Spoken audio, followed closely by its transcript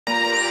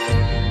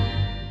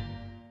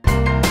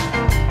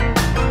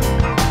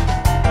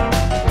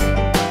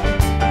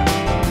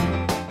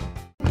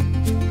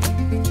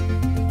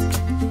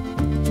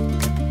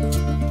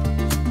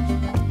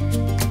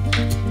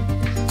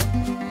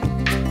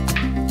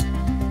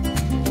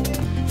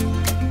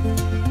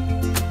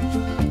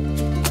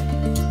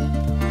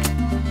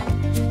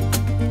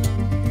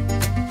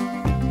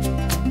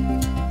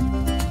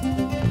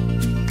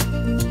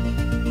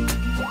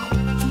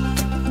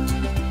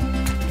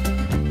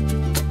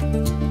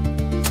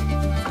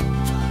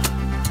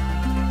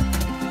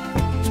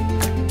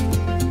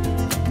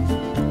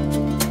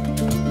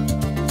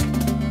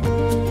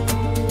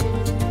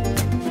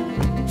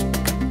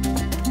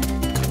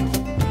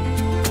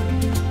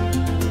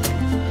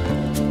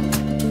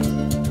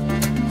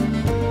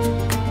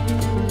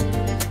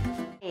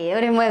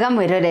Uri mwega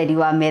mwiroreri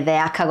wa Metha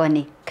ya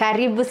Kagoni.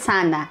 Karibu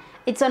sana.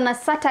 It's on a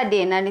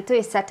Saturday na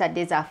nitoi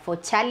Saturdays are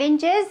for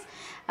challenges.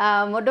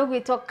 Modo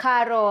gwitwo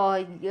Karo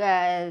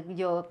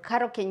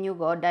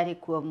Kenyugo ndari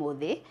kuo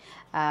muthi.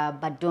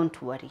 But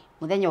don't worry.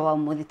 Muthenya wa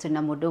muthi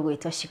tuna modo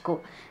gwitwo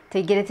Shiko.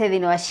 Tuigirite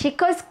thini wa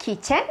Shiko's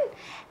Kitchen.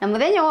 Na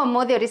muthenya wa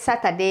muthi uri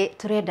Saturday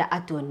turenda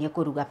atuonie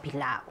kuruga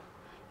pilau.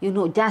 You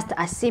know, just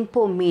a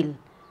simple meal.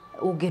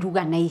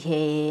 Ugeruga na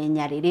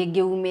ihenya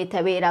ringi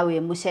umite wira wi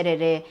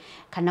mucerere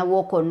kana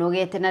woko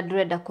nogete na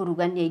ndurenda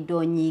kurugania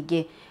indo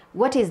nyingi.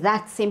 What is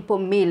that simple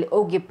meal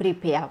uge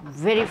prepare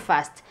very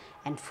fast?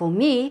 And for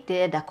me,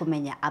 ndenda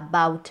kumenya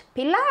about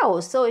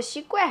pilau. So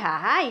Shiko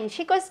haha in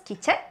Shiko's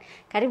Kitchen.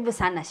 Karibu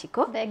sana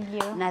Shiko. Thank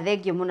you. Na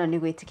thank you muno ni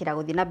gwitikira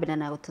guthina mbere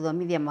na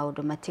gututhomithia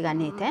maundu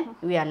matiganite.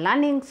 We are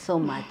learning so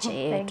much.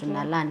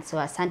 Tuna learn, so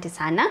asante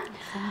sana.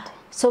 Asante.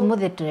 So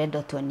muthe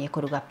turenda tuonie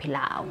kuruga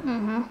pilau.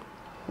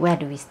 Where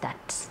do we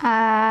start?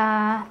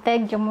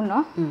 Thank you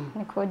muno.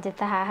 Niko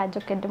njeta haha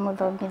njoke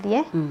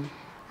ndimuthomithie.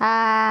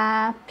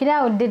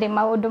 Pilau ndiri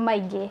maundu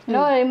maingi.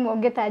 No rimwe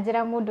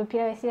ngitanjira mundu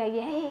pilau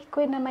ciragia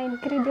kwina ma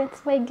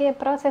ingredients maingi,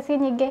 process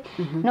nyingi.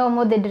 No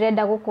muthe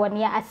ndirenda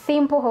gukuonia a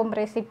simple home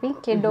recipe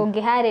kindu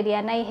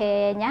ngihariria na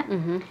ihenya.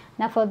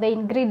 Na for the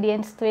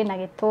ingredients twina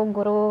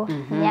gitunguru,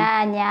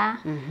 nyanya.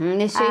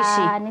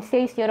 Nicio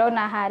icio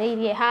rona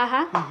haririe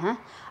haha.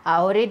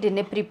 Already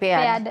ne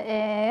prepared.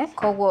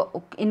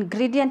 Kogo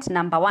ingredient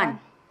number 1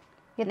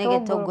 ni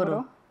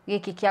gitunguru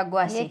giki kia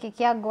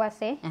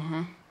ngwaci.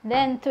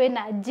 Then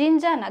twina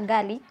ginger na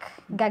garlic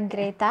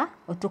gagreta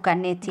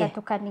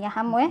utukanania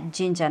hamwe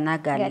ginger na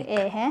garlic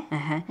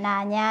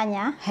na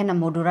nyanya. Hena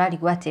mundu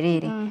rarigwa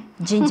atiriri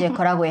ginger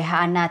koragwo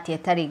ihana ati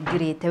etari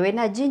grate.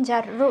 Wena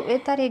ginger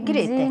etari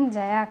grate?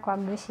 Ginger yakwa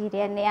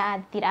ngwiciria ni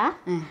athira.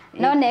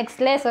 No next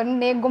lesson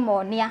ni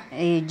ngumonia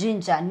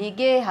ginger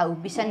ningi hau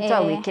bica ni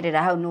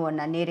twawikirira hau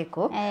nuona ni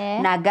riku.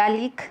 Na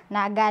garlic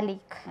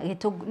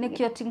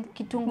nikio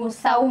kitungu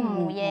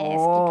saumu.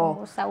 Yes,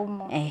 kitungu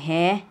saumu.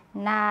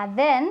 Na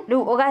then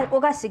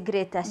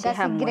ugasigreta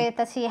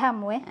si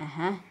hamwe.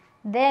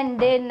 Then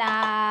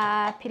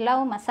na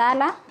pilau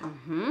masala.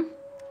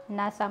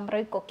 Na some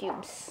royco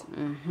cubes.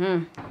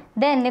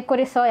 Then ni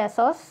kuri soya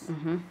sauce.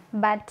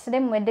 But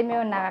rimwe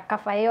ndimiona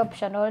kabai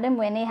optional,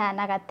 rimwe ni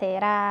hanaga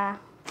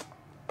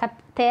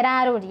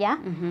tera ruria.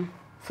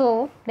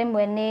 So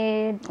rimwe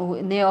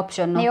ni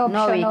optional.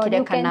 No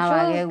wikire kana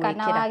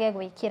wage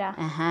gwikira.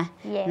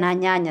 Yes. Na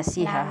nyanya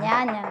si haha.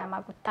 Na nyanya na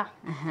maguta.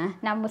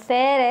 Na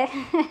musere.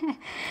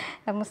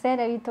 Na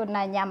musere witu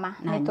na nyama.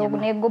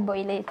 Ni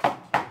nguboile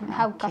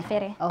hau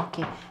kabere.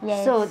 Okay.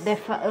 Yes. So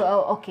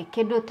okay,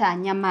 kindu ta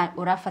nyama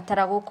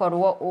urafatara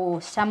gukorwo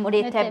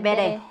ucamurite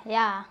mbere.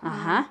 Yeah.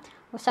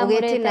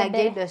 Ugetina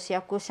indo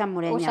ciaku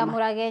ucamure nyama.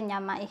 Ucamurage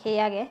nyama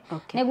ihiyage.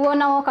 Niguo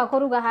na woka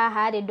kuruga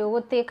haha ri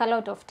ndugutake a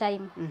lot of time.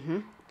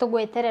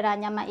 Tugweterera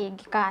nyama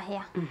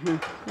ingikahia.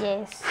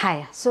 Yes.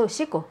 Haya, so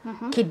Shiko,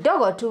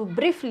 kidogo tu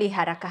briefly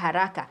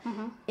haraka.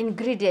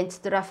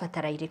 Ingredients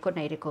turafatara iriko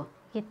na iriko?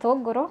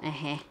 Gitunguru,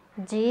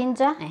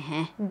 ginger,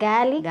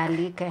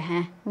 garlic,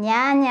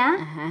 nyanya.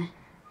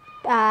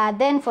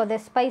 Then for the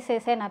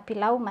spices na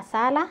pilau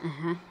masala.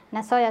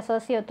 Na soya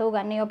sauce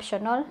yotuga ni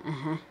optional.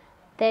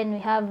 Then we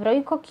have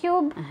royco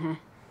cube.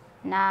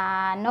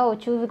 Na no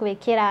choose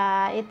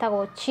gwikira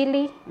itago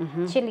chili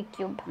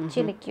cube.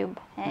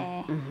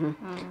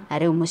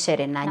 Ari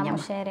umucere na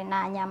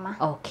nyama.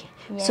 Okay.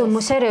 Yes. So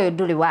umucere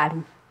nduri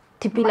waru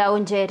ti pilau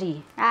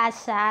njeri?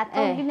 Aca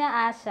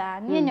tonginya aca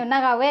nie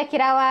nyonaga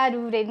wekira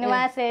waru ri ni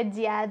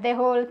wacenjia the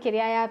whole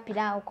kiria ya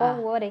pilau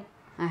koguo ri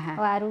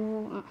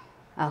waru.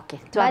 Okay.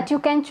 But you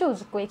can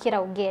choose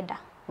gwikira ungienda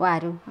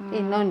waru.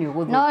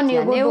 No ni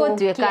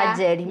ugutwika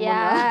njeri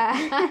muno.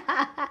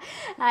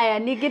 Aya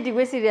ningi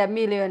ndigwiciria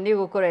million ni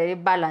gukora ri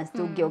balance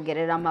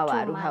tungiongerera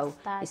mawaru hau.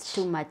 It's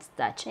too much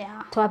starch.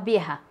 Twambie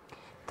ha.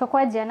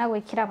 Tukwanjia na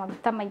gwikira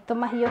maguta maitu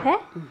mahiuhe.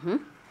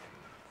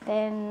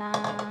 Then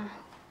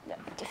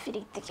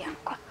kibiriti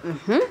giakwa.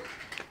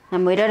 Na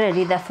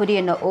mwiroreri thaburi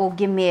ino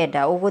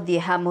ungimienda uguthie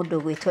ha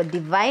mundu gwitwo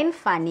Divine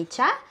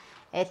Furniture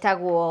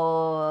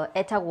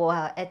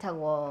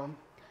etagwo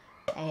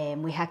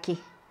mwihaki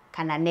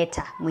kana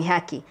neta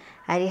mwihaki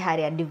ari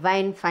haria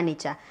Divine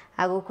Furniture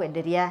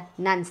agukwenderia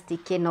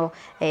non-stick ino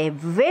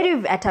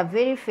at a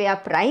very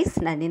fair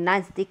price. Na ni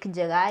non-stick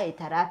njega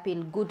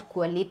itarapil good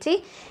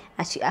quality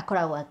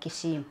akoragwo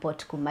akishi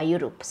import kuma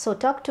Europe. So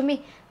talk to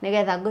me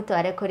nigetha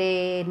ngutware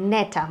kuri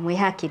neta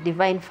mwihaki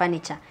Divine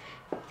Furniture.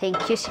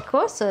 Thank you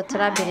Shiko. So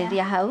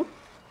turambiriria hau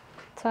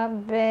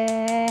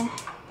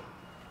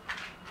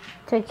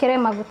twikire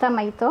maguta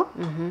maitu.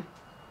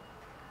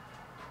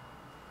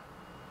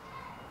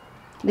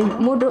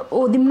 Mundu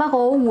uthimaga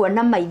uguo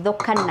na maitho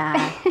kana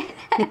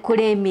ni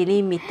kuri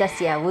milimita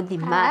cia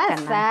guthima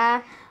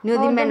kana ni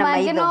uthime na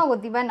maitho? No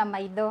guthima na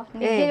maitho.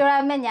 Ningi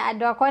uramenya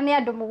andu akwa ni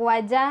andu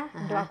 7,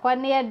 andu akwa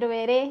ni andu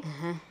 2.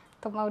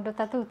 Tumaundu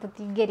tatu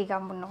tutingiriga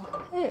muno.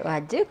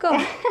 Wajiko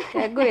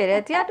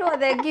ngwire ti andu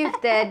othe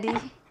gifted.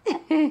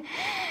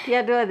 Ti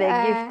andũ othe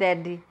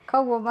gifted.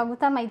 Koguo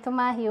maguta maitũ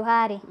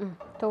mahiũha rĩ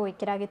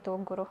tũgwĩkĩra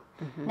gĩtũngũrũ.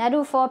 Na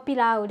rĩu for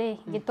pilau rĩ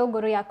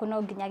gĩtũngũrũ yaku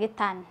no nginya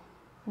gĩturn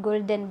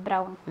golden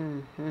brown.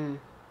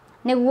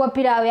 Nĩguo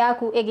pilau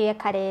yaku ĩgĩe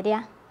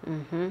karĩa.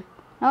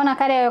 Naona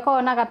kareo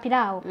ko na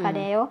pilau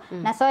kareo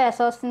na soya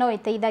sauce no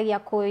ĩteithagia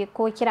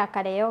gwĩkĩra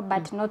kareo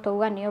but no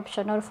tauga nĩ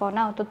optional for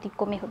now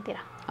tũtikũmĩhũthĩra.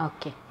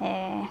 Okay.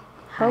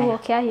 Koguo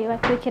kĩahiũha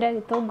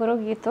twĩkĩre gĩtũngũrũ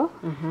gitũ.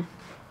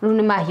 Rĩu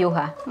nĩ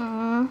mahiũha.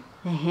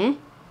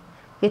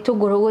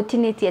 Gĩtũngũrũ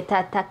gũtinĩtie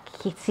ta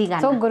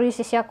kĩcigana. Gĩtũngũrũ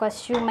ici ciakwa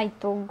ciuma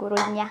itũngũrũ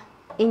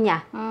 4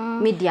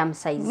 medium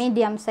size.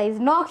 Medium size.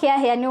 No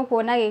kĩahĩa nĩ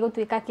ũkuona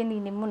gĩgũtuĩka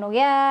kĩnini mũno.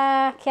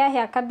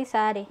 Kĩahĩa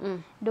kabisa rĩ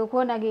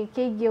ndũkuona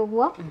gĩkĩingĩ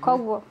ũguo.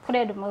 Koguo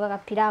friend moigaga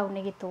pilau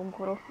nĩ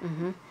gĩtũngũrũ.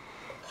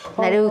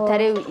 Na rĩu ta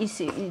rĩu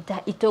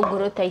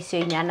itũngũrũ ta icio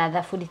 4 na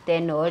thaburi ta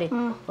ĩno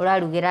rĩ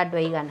ũrarugĩra andũ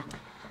aigana?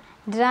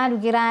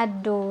 Ndĩrarugĩra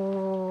andũ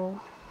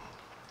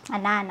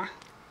 8.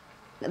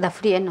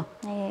 Thaburi ĩno?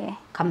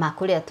 Kama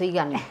kũrĩa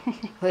tũigana.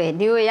 We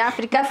nĩ ũĩ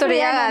Africa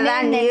tũrĩaga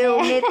thani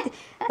ĩyo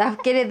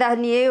takĩrĩ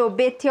thani ĩyo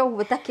mbĩte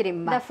ũguo takĩrĩ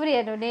ma. Thaburi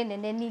ĩno nĩ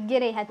nene ningĩ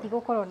rĩ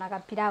hatigũkorwo na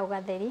gapilau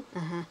gatheri.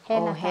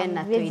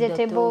 Hena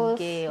vegetables.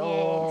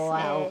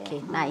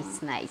 Okay,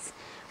 nice.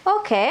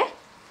 Okay.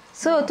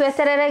 So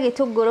tweterere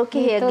gĩtũngũrũ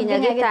kĩhĩe nginya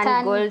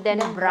gĩturn golden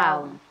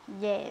brown.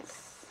 Yes.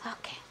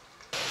 Okay.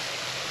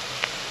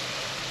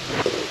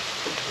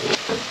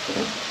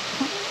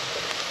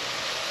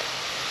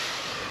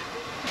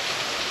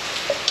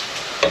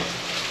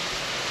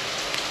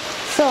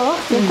 So,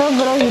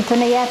 gĩtũngũrũ gitũ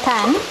nĩ gĩa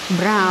turn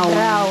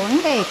brown.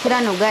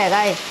 Kĩranunga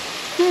wega ĩ.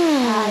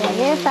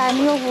 Gĩturn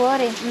ũguo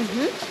rĩ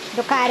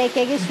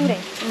ndũkareke gĩcure.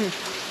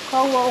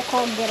 Koguo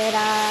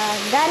ũkongerera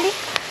garlic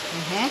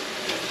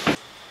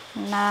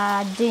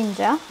na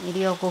ginger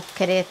iria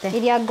ngũkerete.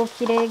 Iria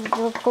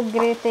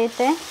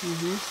ngũgretete.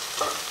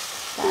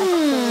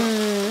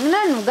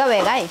 Nanunga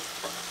wega ĩ.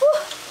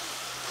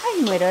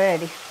 Ai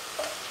mwĩroreri.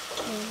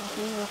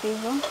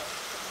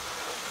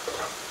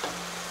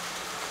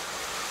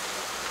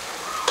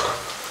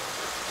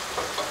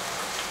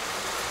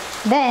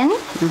 Then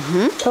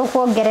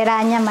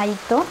tũkuongerera nyama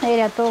itũ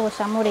ĩrĩa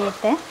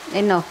tũgũcamũrĩte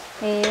ĩno.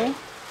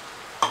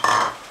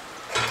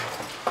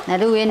 Na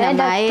rĩu ĩna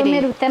maĩ rĩ.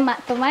 Tũmĩrute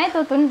tũmaĩ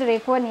tũtũ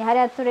nĩndĩrĩkuonia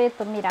harĩa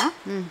tũrĩtũmĩra.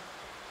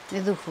 Nĩ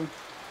thubu.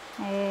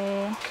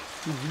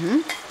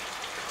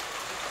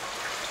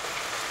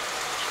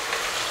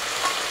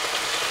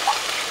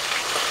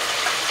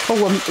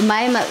 Koguo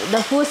maĩ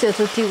thubu ũcio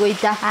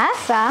tũtigũita.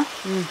 Aca.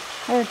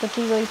 Ũyũ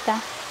tũtigũita.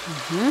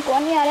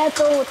 Kuonia harĩa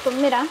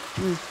tũgũtũmĩra.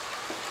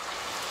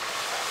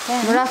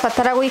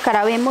 Nũrabatara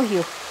gũikara wĩ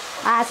mũhiũ?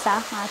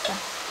 Aca.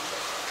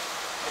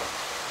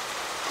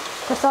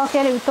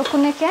 Tũcoke rĩu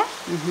tũkunĩke.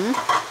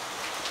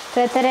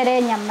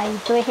 Tweterere nyama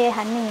itũ ĩhĩe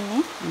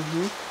hanini.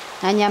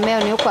 Na nyama ĩyo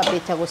nĩ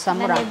ũkwambĩte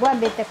gũcamũra? Na nĩ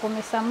ngwambĩte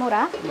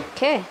kũmĩcamũra.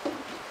 Okay.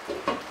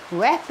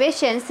 We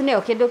patience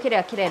nĩyo kĩndũ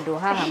kĩrĩa kĩrendwo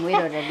haha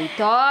mwĩroreri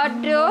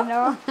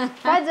tondũ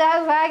kwanja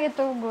hau ha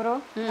gĩtũngũrũ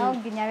no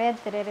nginya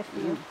weterere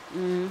biũ.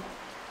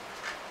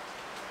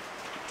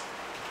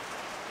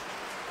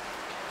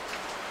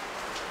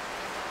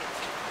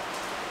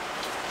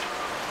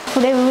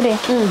 Rĩu rĩ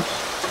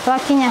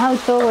twakinya hau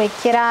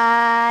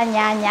tũgwĩkĩra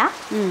nyanya.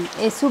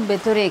 Cumbĩ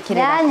tũrĩkĩrĩra?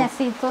 Nyanya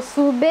citũ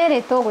cumbĩ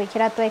rĩ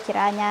tũgwĩkĩra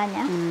twekĩra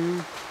nyanya.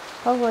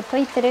 Koguo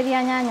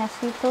twaitĩrĩria nyanya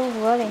citũ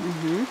ũguo rĩ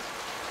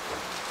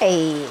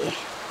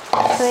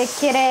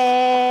twĩkĩre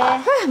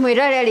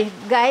mwĩroreri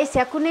ngaĩ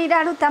ciaku nĩ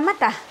iraruta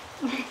mata.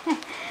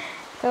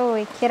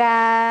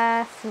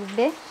 Tũgwĩkĩra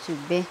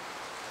cumbĩ.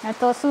 Na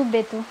to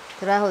cumbĩ tu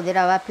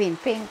tũrahũthĩra wa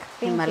pink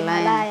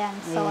Himalayan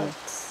salt.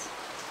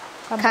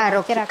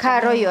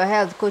 Karo your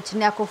health coach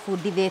nĩ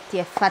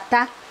akũbundithĩtie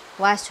bata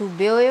wa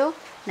cumbĩ ũyũ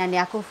na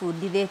nĩ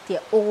akũbundithĩtie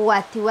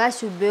ũgwati wa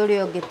cumbĩ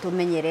ũrĩa ũngĩ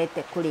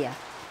tũmenyerete kũrĩa.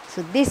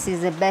 So this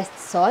is the best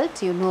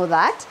salt, you know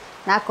that.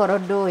 Na korwo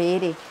ndũĩ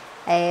rĩ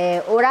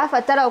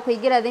ũrabatara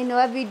kũingĩra thĩinĩ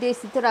wa video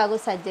ici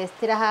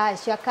tũragũsuggestira haha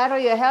cia Karo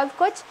your health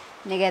coach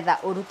nĩgetha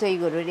ũrutwo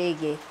igũrũ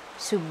rĩgiĩ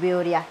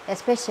cumbĩ ũrĩa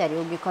especially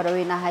ũngĩkorwo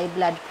wĩna high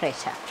blood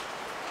pressure.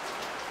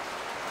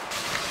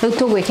 Rĩu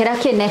tũgwĩkĩra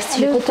kĩ next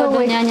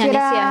tondũ nyanya nĩ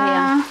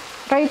ciahĩa?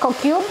 Royco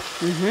cube.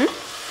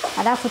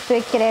 Alafu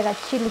twĩkĩre ga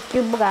chili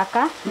cube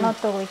gaka no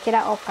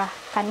tũgwĩkĩra o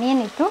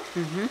kanini tu.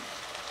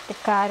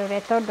 Tikarore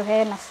tondũ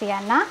hena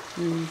ciana.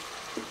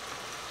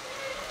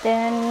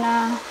 Then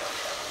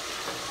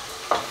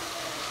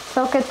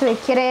coke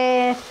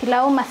twĩkĩre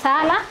pilau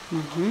masala.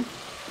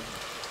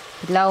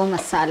 Pilau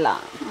masala.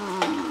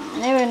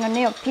 Ĩno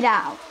nĩyo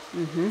pilau.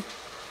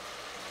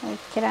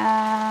 Twĩkĩra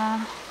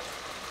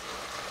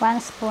 1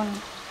 spoon.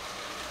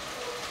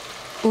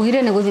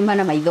 Ugire nĩ gũthima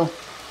na maitho.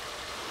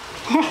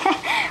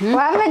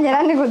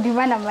 Wamenyera nĩ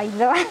gũthima na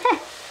maitho.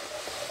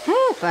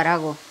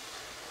 Parago.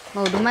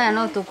 Maũndũ maya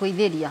no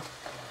tũkũithĩria.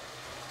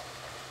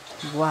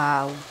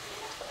 Wow.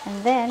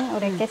 And then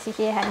ũreke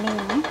cihĩe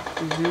hanini.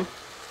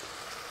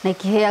 Na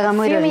ikĩhĩaga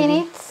mwĩroreri. Few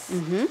minutes.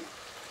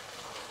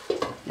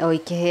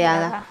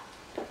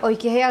 O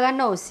ikĩhĩaga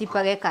no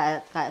ũcipage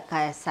ka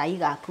cai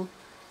gaku.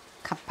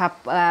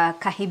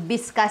 ka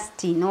hibiscus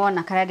tea no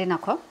na karade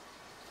nako.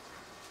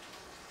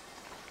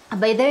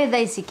 By the way, thaa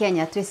ici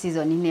Kenya twĩ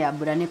season ya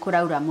mbura nĩ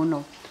kũraura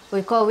mũno.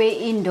 Ũngĩkorwo wĩ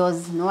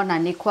indoors nona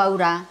nĩ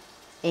kwaura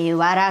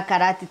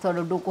warakara ti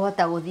tondũ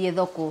ndũkũhota gũthiĩ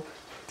thoko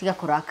tiga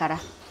kũrakara.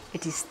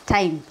 It is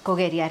time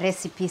kũgeria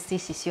recipes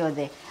ici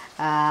ciothe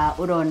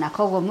urona.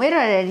 Koguo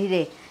mwĩroreri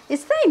rĩ,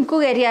 it's time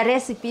kũgeria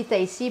recipe ta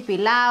ici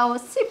pilau,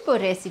 simple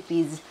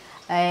recipes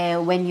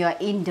when you are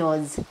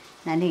indoors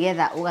na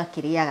nigetha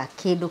ũgakĩrĩaga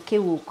kĩndũ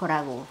kĩu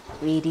ũkoragwo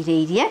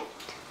wĩrirĩirie.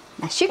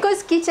 Na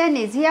Shiko's Kitchen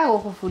is here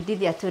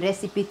gũkũbundithia tu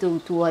recipe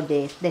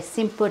tuothe, the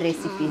simple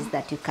recipes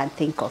that you can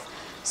think of.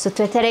 So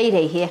twetereire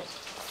ihĩe.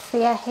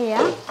 Ciahĩa.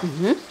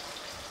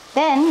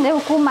 Then rĩu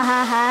kuma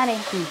haha rĩ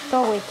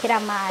tũgwĩkĩra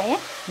maĩ.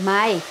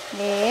 Maĩ?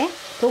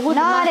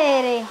 No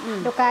rĩrĩ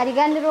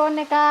ndũkariganĩrwo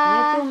nĩ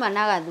nĩtuma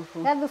na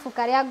gathubu. Gathubu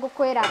karĩa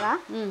ngũkwĩraga.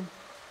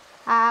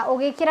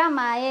 Ũgĩkĩra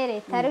maĩ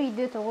rĩ ta rĩu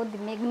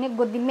ithuĩ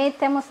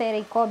ngũthimĩte mũcere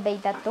ikombe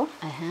 3.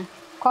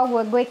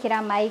 Koguo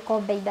ngwĩkĩra maĩ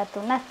ikombe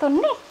 3 na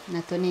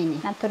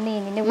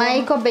tũnini. Maĩ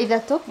ikombe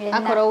 3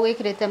 akorwo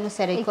wĩkĩrĩte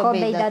mũcere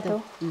ikombe 3.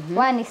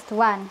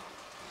 1:1.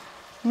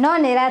 No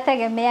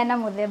nĩrategemea na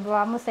mũthemba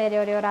wa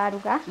mũcere ũrĩa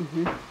ũraruga.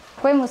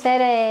 Kwĩ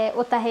mũcere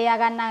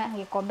ũtahĩaga na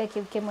gĩkombe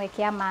kĩu kĩmwe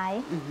kĩa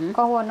maĩ.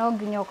 Koguo no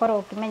nginya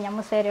ũkorwo ũkĩmenya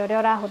mũcere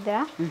ũrĩa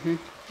ũrahũthĩra.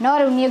 No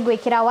rĩu niĩ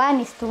ngwĩkĩra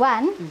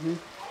 1:1.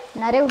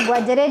 Na rĩu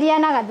ngwanjĩrĩria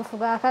na gathubu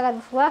gaka.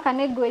 Gathubu gaka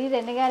nĩ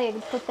ngwĩrire nĩ garĩ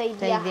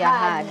tũteithia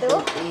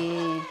handũ.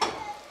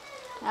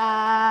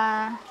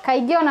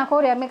 Kaingĩ ona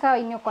kũrĩa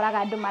mĩkawa-inĩ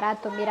ũkoraga andũ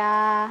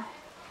maratũmĩra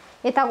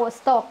ĩtagwo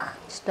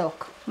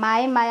stock.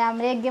 Maĩ maya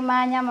rĩngĩ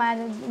ma nyama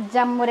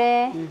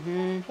njamũre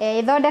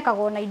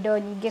ĩthondekagwo na indo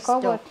nyingĩ.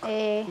 Koguo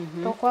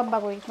tũkwamba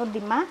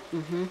gũthima.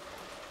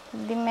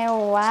 Thime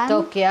 1.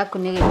 Stock yaku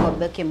nĩ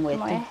gĩkombe kĩmwe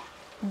tu.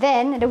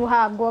 Then rĩu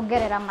haha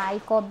nguongerera maĩ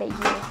ikombe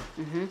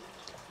 2.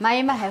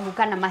 Maĩ mahehu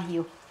kana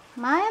mahiũ?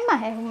 Maĩ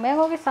mahehu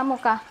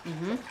megũgĩcamũka.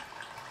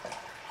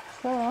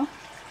 So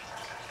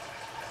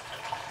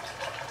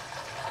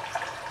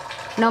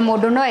no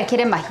mũndũ no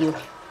ekĩre mahiũ?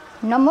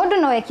 No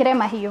mũndũ no ekĩre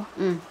mahiũ.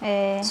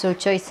 So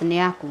choice nĩ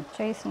yaku.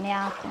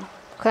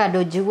 Kwa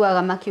andũ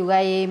njiguaga makiuga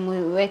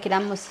wekĩra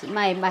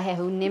maĩ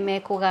mahehu nĩ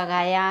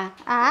mekũgagaya.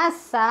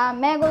 Aca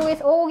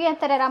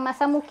ũgĩeterera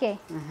macamũke.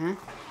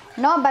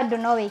 No bado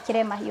no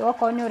wĩkĩre mahiũ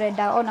okorwo nĩ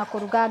ũrenda ona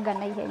kũruganga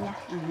na ihenya.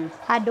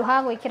 Handũ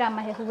ha gwĩkĩra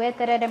mahehu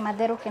weterere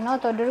matherũke. No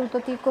tondũ rĩu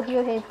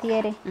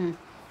tũtikũhiũhĩtie rĩ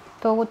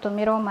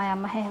tũgũtũmĩra maya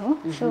mahehu.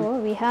 So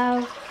we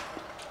have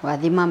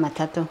wathima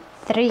 3.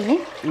 3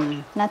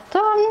 na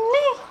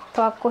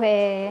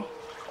twakũhe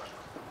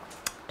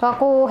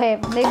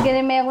rĩngĩ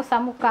nĩ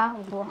megũcamũka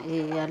ũguo.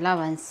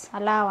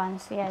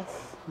 Allowance, yes.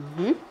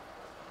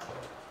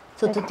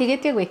 So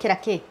tũtigĩtie gwĩkĩra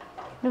kĩ?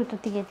 Rĩu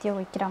tũtigĩtie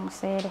gwĩkĩra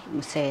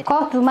mũcere.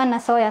 Ko tuma na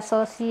soya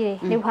sauce rĩ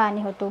rĩu haha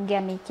niho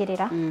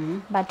tũngĩamĩkĩrĩra.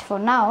 But for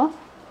now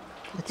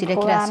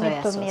tũtirekĩra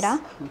soya sauce.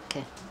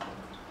 Okay.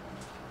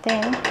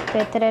 Then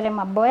tweterere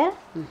maboil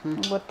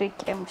nĩguo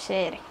twĩkĩre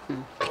mũcere.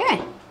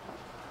 Okay.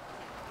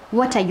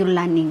 What are you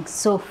learning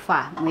so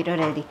far,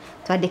 mwĩroreri?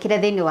 Twandĩkĩre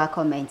thĩinĩ wa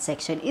comment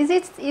section.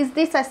 Is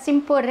this a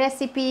simple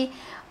recipe?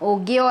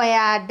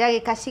 Ũngĩoya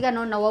ndagĩka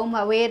cigana ũna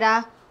wauma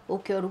wĩra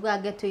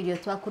ũkĩrugange tũirio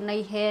twaku na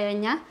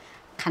ihenya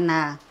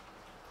kana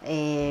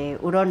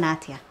urona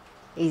atĩa?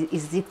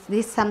 Is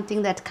this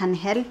something that can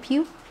help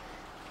you?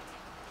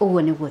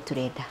 Ũguo nĩguo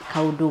tũrenda.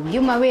 Kaũndũ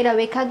ũngiuma wĩra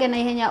wĩkange na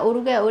ihenya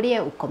uruge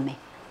ũrĩe ukome.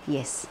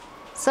 Yes.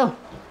 So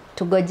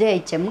tugojee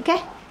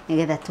ichemke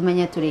nigetha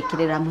tumenye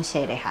tũrĩkĩrĩra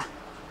mũcere ha.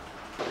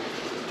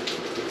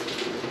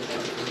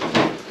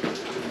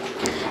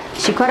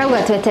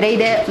 Shikoragwa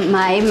twetereire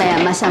maĩ maya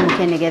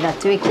macamũke nigetha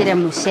twĩkĩre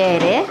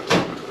mũcere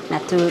na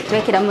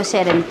twekĩra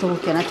mũcere nĩ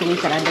tũgũkĩona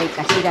tũgũikara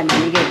ndagĩka cigana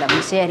nigetha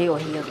mũcere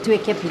ũhĩe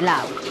twĩke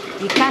pilau.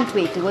 You can't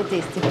wait to go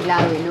taste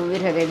pilau ĩno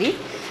mwĩroreri.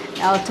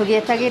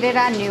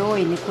 Tũgĩetagĩrĩra nĩ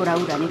ũĩ nĩ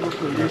kũraura nĩ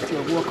gũkwĩrĩte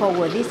ũguo.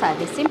 Koguo these are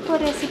the simple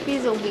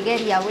recipes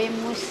ũngĩgeria wĩ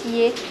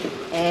mũciĩ.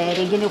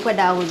 Rĩngĩ nĩ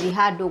ũkwendaga gũthiĩ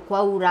handũ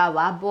kwaura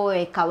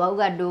wamboeka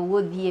wauga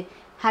ndũgũthiĩ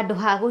handũ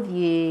ha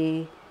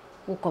gũthiĩ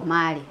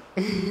gũkoma rĩ.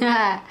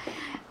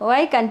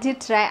 Why can't you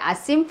try a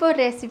simple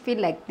recipe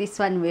like this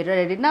one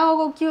mwĩroreri? Na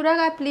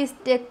ũgũkiuraga please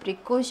take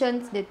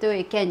precautions. Nĩ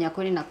tũĩ Kenya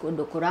kũrĩ na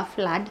kũndũ kũra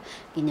flood.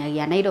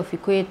 Nginyagia Nairobi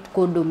kwĩ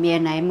kũndũ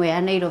mĩena ĩmwe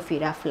ya Nairobi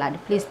ra flood.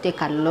 Please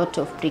take a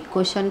lot of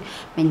precaution.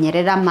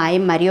 Menyerera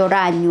maĩ marĩa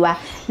ũranyua.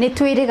 Nĩ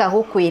twĩrĩga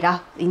gũkwĩra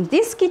in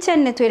this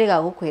kitchen nĩ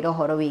twĩrĩga gũkwĩra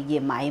ũhoro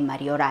wĩgiĩ maĩ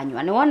marĩa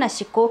ũranyua. Nĩ wona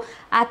Shiko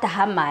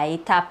ataha maĩ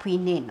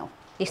tapu-inĩ ĩno.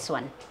 This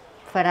one.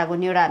 Farago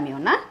nĩ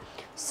ũramĩona.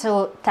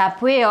 So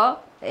tapu ĩyo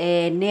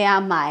nĩ ya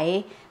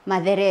maĩ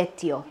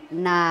matheretio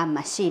na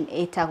machine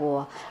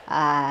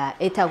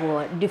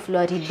etagwo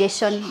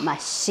defluoridation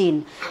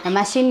machine. Na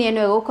machine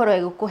eno igukorwo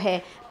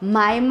igukuhe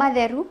mai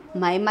matheru,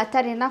 mai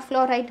matari na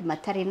fluoride,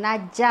 matari na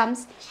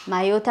germs,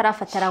 mai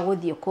utarabatara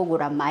guthie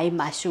kugura mai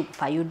ma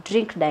shupa. You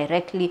drink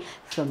directly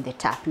from the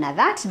tap. Na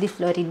that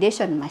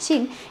defluoridation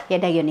machine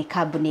yendagio ni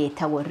kambuni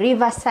etagwo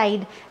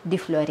Riverside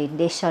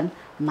defluoridation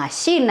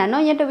machine. Na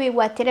no nyende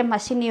wigwatire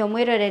machine yo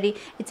mwiroreri.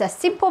 It's a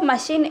simple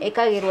machine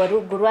ikagirwo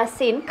rungu rwa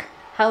sink.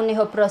 Hau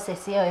niho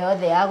process yo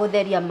yothe ya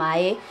gutheria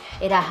mai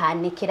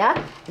irahanikira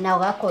na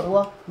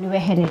ugakorwo ni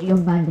wehererio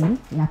burden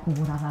ya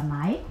kuguraga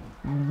mai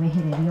na ni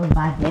wehererio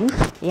burden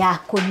ya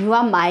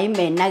kunywa mai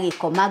mena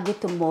giko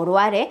mangituma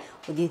urware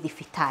uthie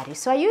thibitari.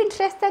 So are you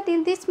interested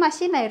in this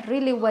machine? I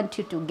really want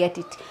you to get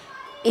it.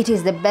 It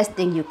is the best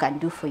thing you can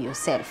do for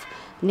yourself.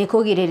 Ni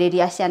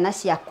kugiririria ciana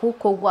ciaku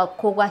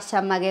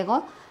kugwaca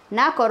magego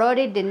na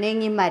korori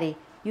ndinengi mari.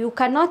 You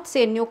cannot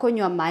say ni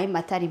ukunywa mai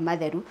matari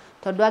matheru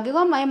tondu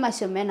angigwa mai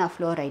macio mena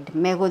fluoride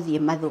meguthie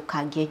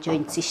mathukangie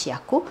joints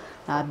ciaku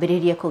na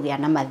wambiririe kugia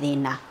na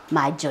mathina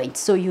ma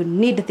joints. So you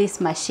need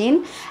this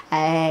machine.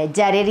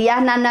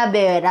 Jariria na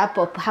namba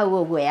rapop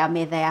hau uguo ya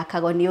metha ya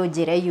Kagoni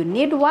unjire you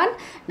need one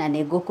na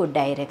niguku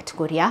direct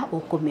kuria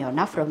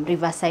ukumiona from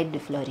Riverside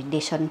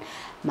defluoridation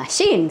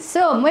machine.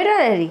 So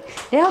mwiroreri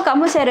leo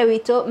kamucere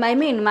witu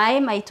mai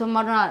maitu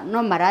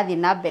no marathi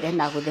na mbere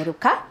na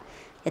gutheruka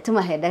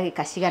yatumahe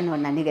ndagika cigana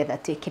na nigetha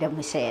twikire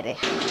mucere.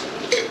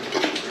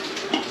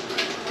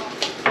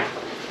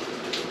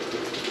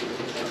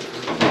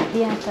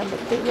 Dianta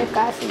betige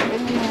kasi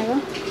benero.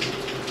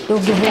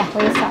 Ndungihia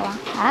Oi sawa.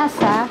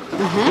 Asa.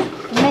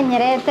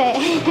 Menyerete.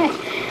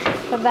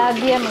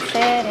 Kuthambia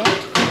mucere.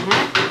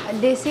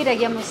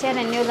 Ndiciragia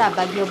mucere ni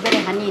uthambagio mbere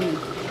hanini.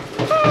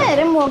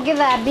 Rimwe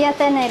ngithambia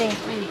tene ri.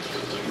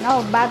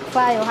 No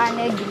backfire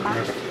hane ngima.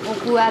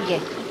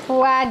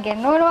 Ukuage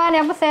no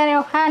rwane mucere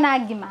uhana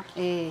ngima.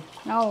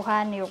 No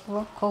uhane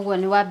uguo. Koguo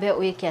ni wambe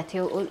wike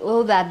ati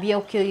uthambie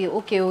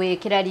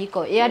ukiwikira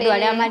riko. Andu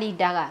aria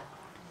marindaga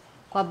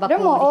kwamba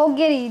rimwe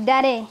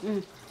ungirinda ri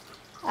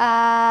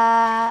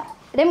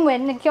rimwe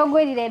nikio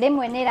ngwirire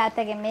rimwe ni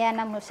irategemea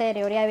na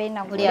mucere uria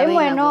winaguo.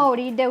 Rimwe no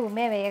urinde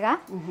ume wega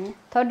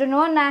tondu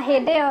nuona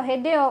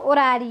hindi yo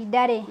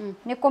urarinda ri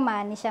ni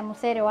kumaanisha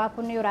mucere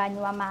waku ni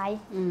uranywa mai.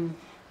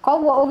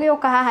 Koguo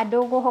ugiuka haha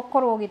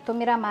ndugukorwo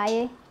ugitumira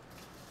mai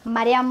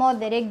maria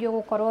mothe ringi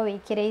ugukorwo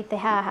wikirite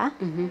haha.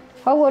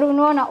 Koguo riu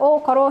nuona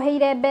ugukorwo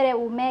heire mbere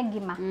ume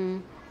ngima.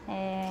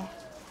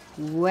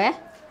 We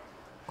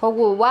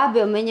koguo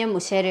wambe umenye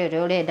mucere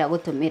uria urenda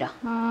gutumira.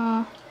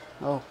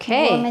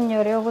 Okay. Umenye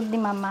uria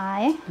uguthima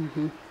mai.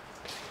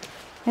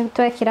 Riu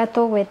twekira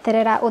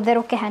tugweterera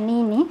utheruke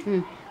hanini.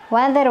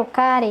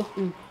 Watheruka ri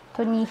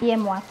tunyihie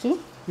mwaki.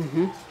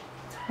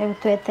 Riu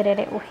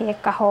tweterere uhie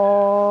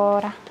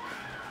kahora.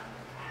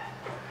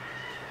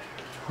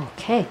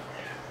 Okay.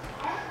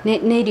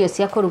 Ni irio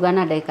cia kuruga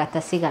na ndagika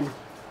ta cigana?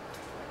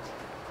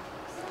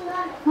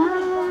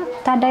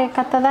 Ta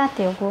ndagika ta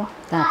 30 uguo.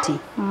 30.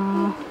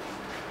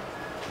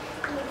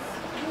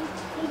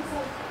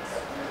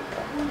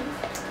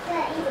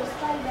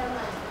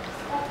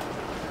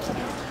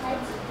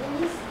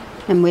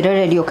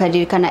 Mwiroreri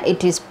ukaririkana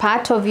it is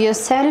part of your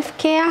self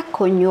care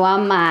kunywa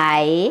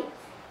mai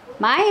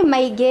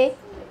maingi.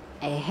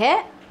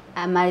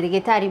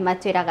 Amarigitari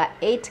matwiraga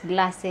 8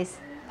 glasses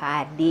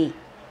per day.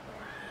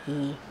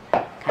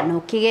 Kana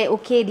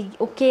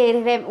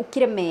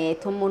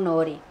ukiremetwo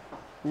muno ri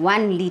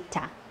 1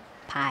 liter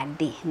per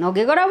day. No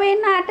ngigora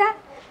wina nda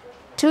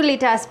 2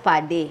 liters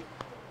per day.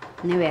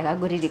 Ni wega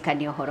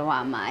nguririkania uhoro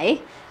wa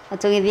mai.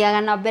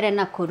 Atugithiaga na mbere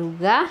na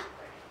kuruga.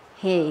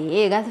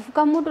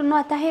 Gathubuka mundu no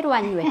atahirwo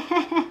anywe.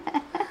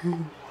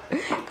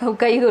 Kau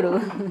ka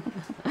iguru.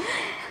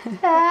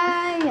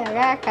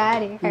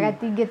 Gakari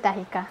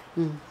kagatingitahika.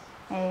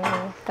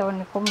 To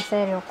ni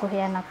kumucere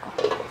ukuhia nako.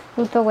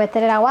 Riu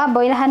tugweterera wa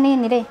boil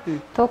hanini ri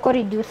tuku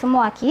reduce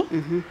mwaki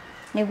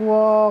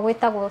niguo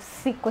gwitagwo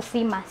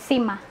sima.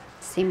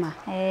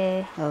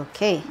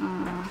 Okay.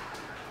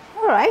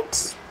 All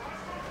right.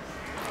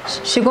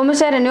 Shigo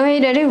mucere ni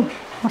uhire riu.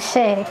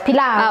 Mucere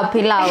pilau.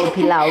 Pilau.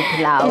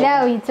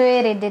 Pilau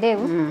itwere ndiriu.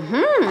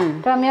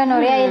 Twamiona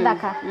uria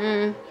ithaka.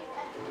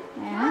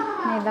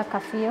 Ni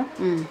thaka biũ.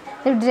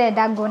 Riu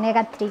ndirenda ngone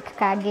ga trick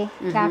kangi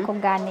ga ku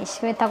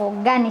garnish wetagwo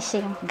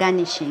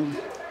garnishing.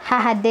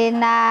 Haha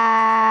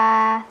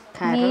ndina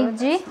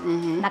minji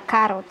na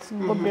carrots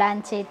go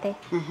blanchete.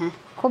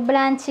 Ku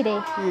blanchi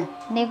ri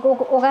ni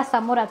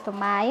ugacamura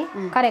tumai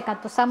kareka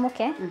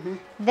tucamuke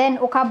then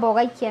ukamba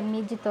ugaikia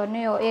minji to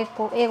niyo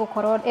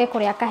igukorwo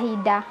ikuria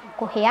kahinda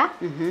kuhia.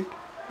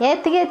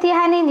 Yetigetie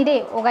hanini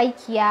ri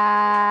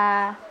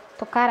ugaikia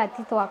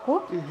tukarati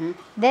twaku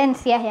then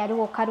ciahia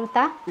riu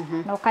ukaruta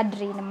na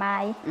ukadrain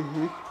mai.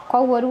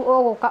 Koguo riu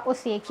uguka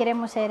uciikire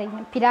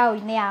mucere-ini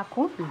pilau-ini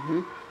yaku.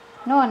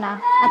 Nona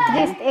at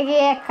least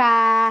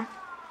igieka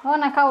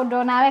nona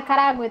kaundu nawe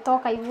karagwita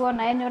ukaigua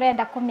na ni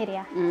urenda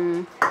kumiria.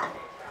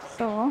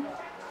 So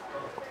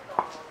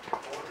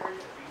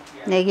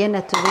na again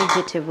to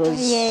vegetables.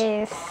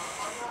 Yes.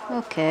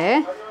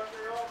 Okay.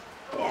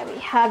 There we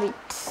have it.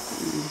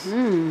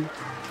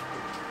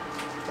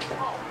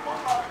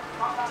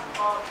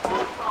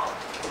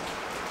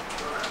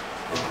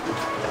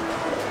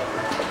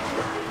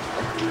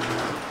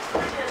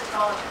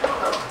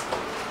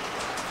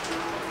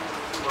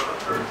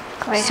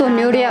 So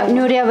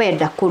nuria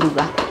wenda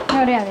kuruga.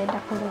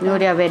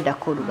 Nuria wenda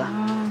kuruga.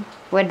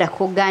 Wenda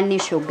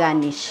kuganish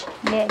uganish.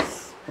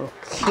 Yes.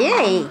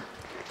 Okay.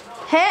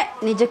 He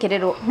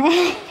nijekerero.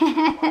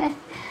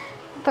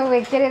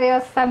 Tuwekerere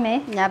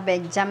osame. Nyabe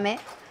jame.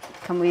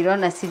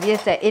 Kamwirona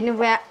sithiete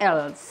anywhere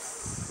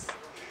else.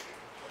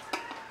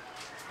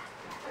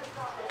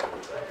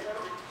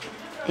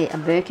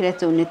 Ambekire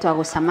tu ni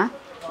twagusama.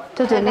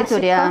 Tutu ni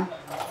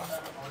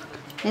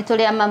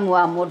turia mamu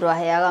wa mundu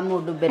aheaga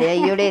mundu mbere ya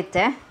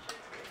iurite.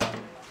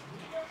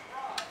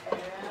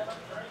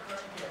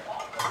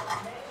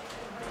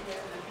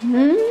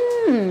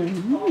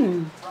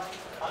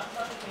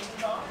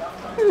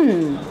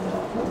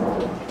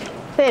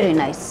 Very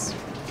nice.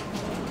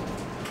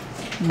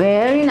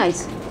 Very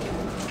nice.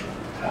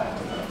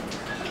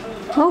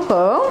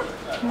 Okay.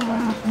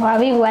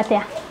 Wabigu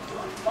atia.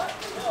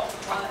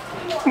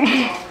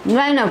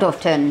 9 out of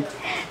 10.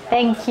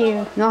 Thank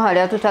you. No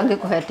haria tutangi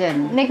kuhe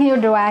 10. Niki ni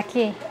undu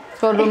wake.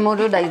 Tondu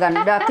mundu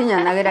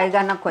ndakinyanagira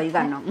igana kwa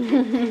igana.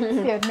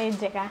 Sio ni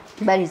njega.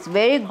 But it's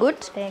very good.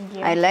 Thank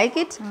you. I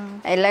like it.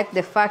 I like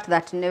the fact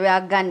that we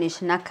are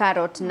garnish na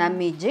carrot na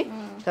miji.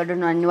 Tondu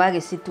no ni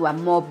wagicitua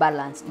more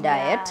balanced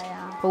diet.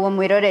 Koguo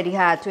mwiroreri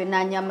haha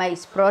twina nyama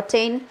is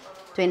protein,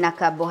 twina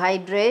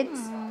carbohydrates,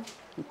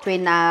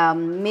 twina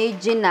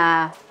miji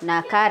na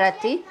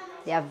carrot,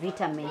 they are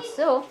vitamins.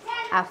 So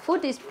our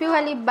food is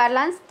purely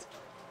balanced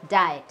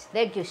diet.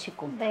 Thank you,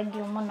 Shiko. Thank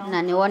you muno.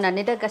 Na niwona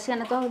nida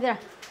gasiana twahuthira.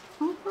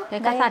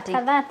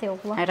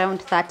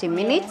 Around 30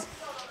 minutes.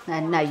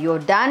 Na you're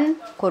done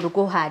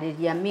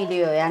kuruguhariria meal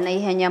yo ya na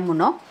ihenya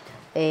muno.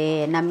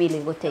 Na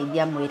meal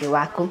guteithia mwiri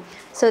waku.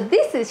 So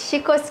this is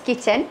Shiko's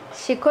kitchen.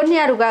 Shiko ni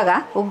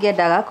arugaga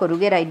ungiendaga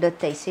kurugira indo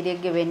ta ici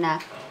ringi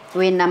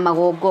wina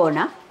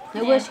magongona.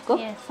 Niguo Shiko?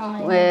 Yes.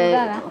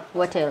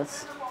 What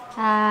else?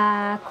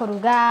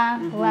 Kuruga,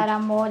 gwara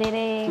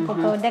morere,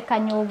 guthondeka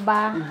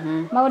nyumba.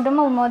 Maundu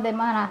mau mothe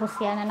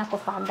marahusiana na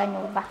kubanga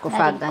nyumba.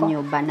 Kubanga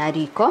nyumba na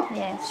riko.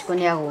 Shiko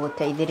ni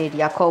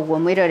aguteithiriria koguo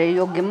mwiroreri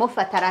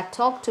ungimubatara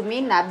talk to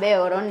me na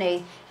beoro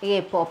ni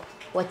pop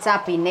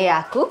WhatsApp ine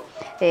yaku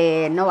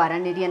no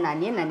waranirie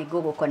nanie na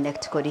nigugu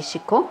connect kuri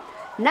Shiko.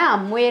 Na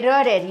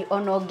mwiroreri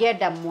ono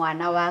ngenda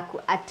mwana waku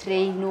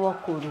atrainwo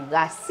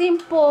kuruga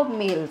simple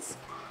meals.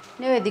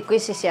 Niwe thikũ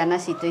ici ciana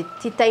citũ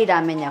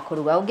titairamenya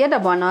kuruga. Ungienda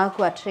mwana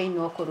waku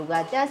atrainwo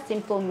kuruga just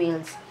simple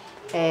meals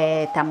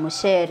ta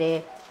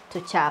mucere,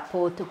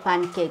 tuchapo, tu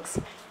pancakes.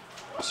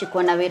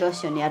 Shiko na wĩra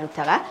ũcio nĩ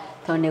arutaga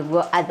to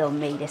nĩguo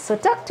athomeire. So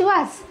talk to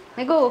us.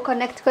 Nĩguo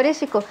connect kuri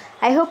Shiko.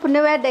 I hope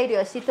nĩ wenda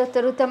irio citũ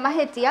turute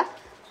mahĩtia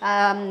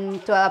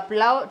twa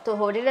pilau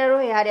tuhurire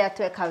ruhi haria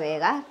tweka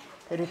wega,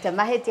 turute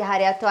mahĩtia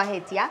haria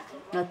twahĩtia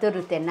no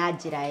turute na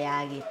njira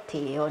ya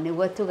gitio.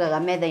 Nĩguo tugaga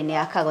metha-inĩ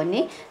ya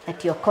Kagoni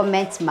that your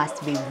comments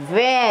must be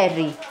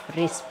very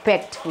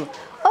respectful.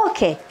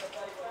 Okay.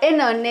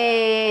 Ino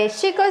ni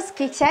Shiko's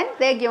kitchen.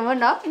 Thank you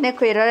muno ni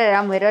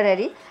kwirorera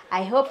mwiroreri.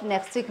 I hope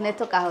next week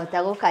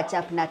netukahota go catch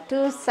up na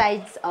two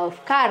sides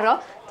of Karo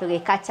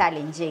tugika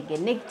challenge ige.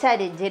 Ni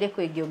challenge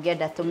iriku ingi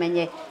ungienda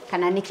tumenye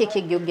kana niki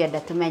kingi ungienda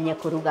tumenye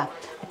kuruga.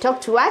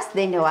 Talk to us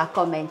then in our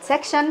comment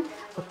section.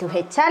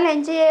 Utuhe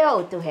challenge iyo,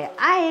 utuhe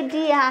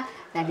idea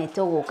na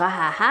nituguka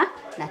haha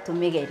na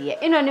tumigerie.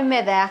 Ino ni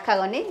metha ya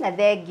Kagoni na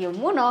thank you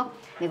muno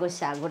ni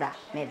gucagura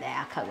metha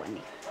ya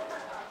Kagoni.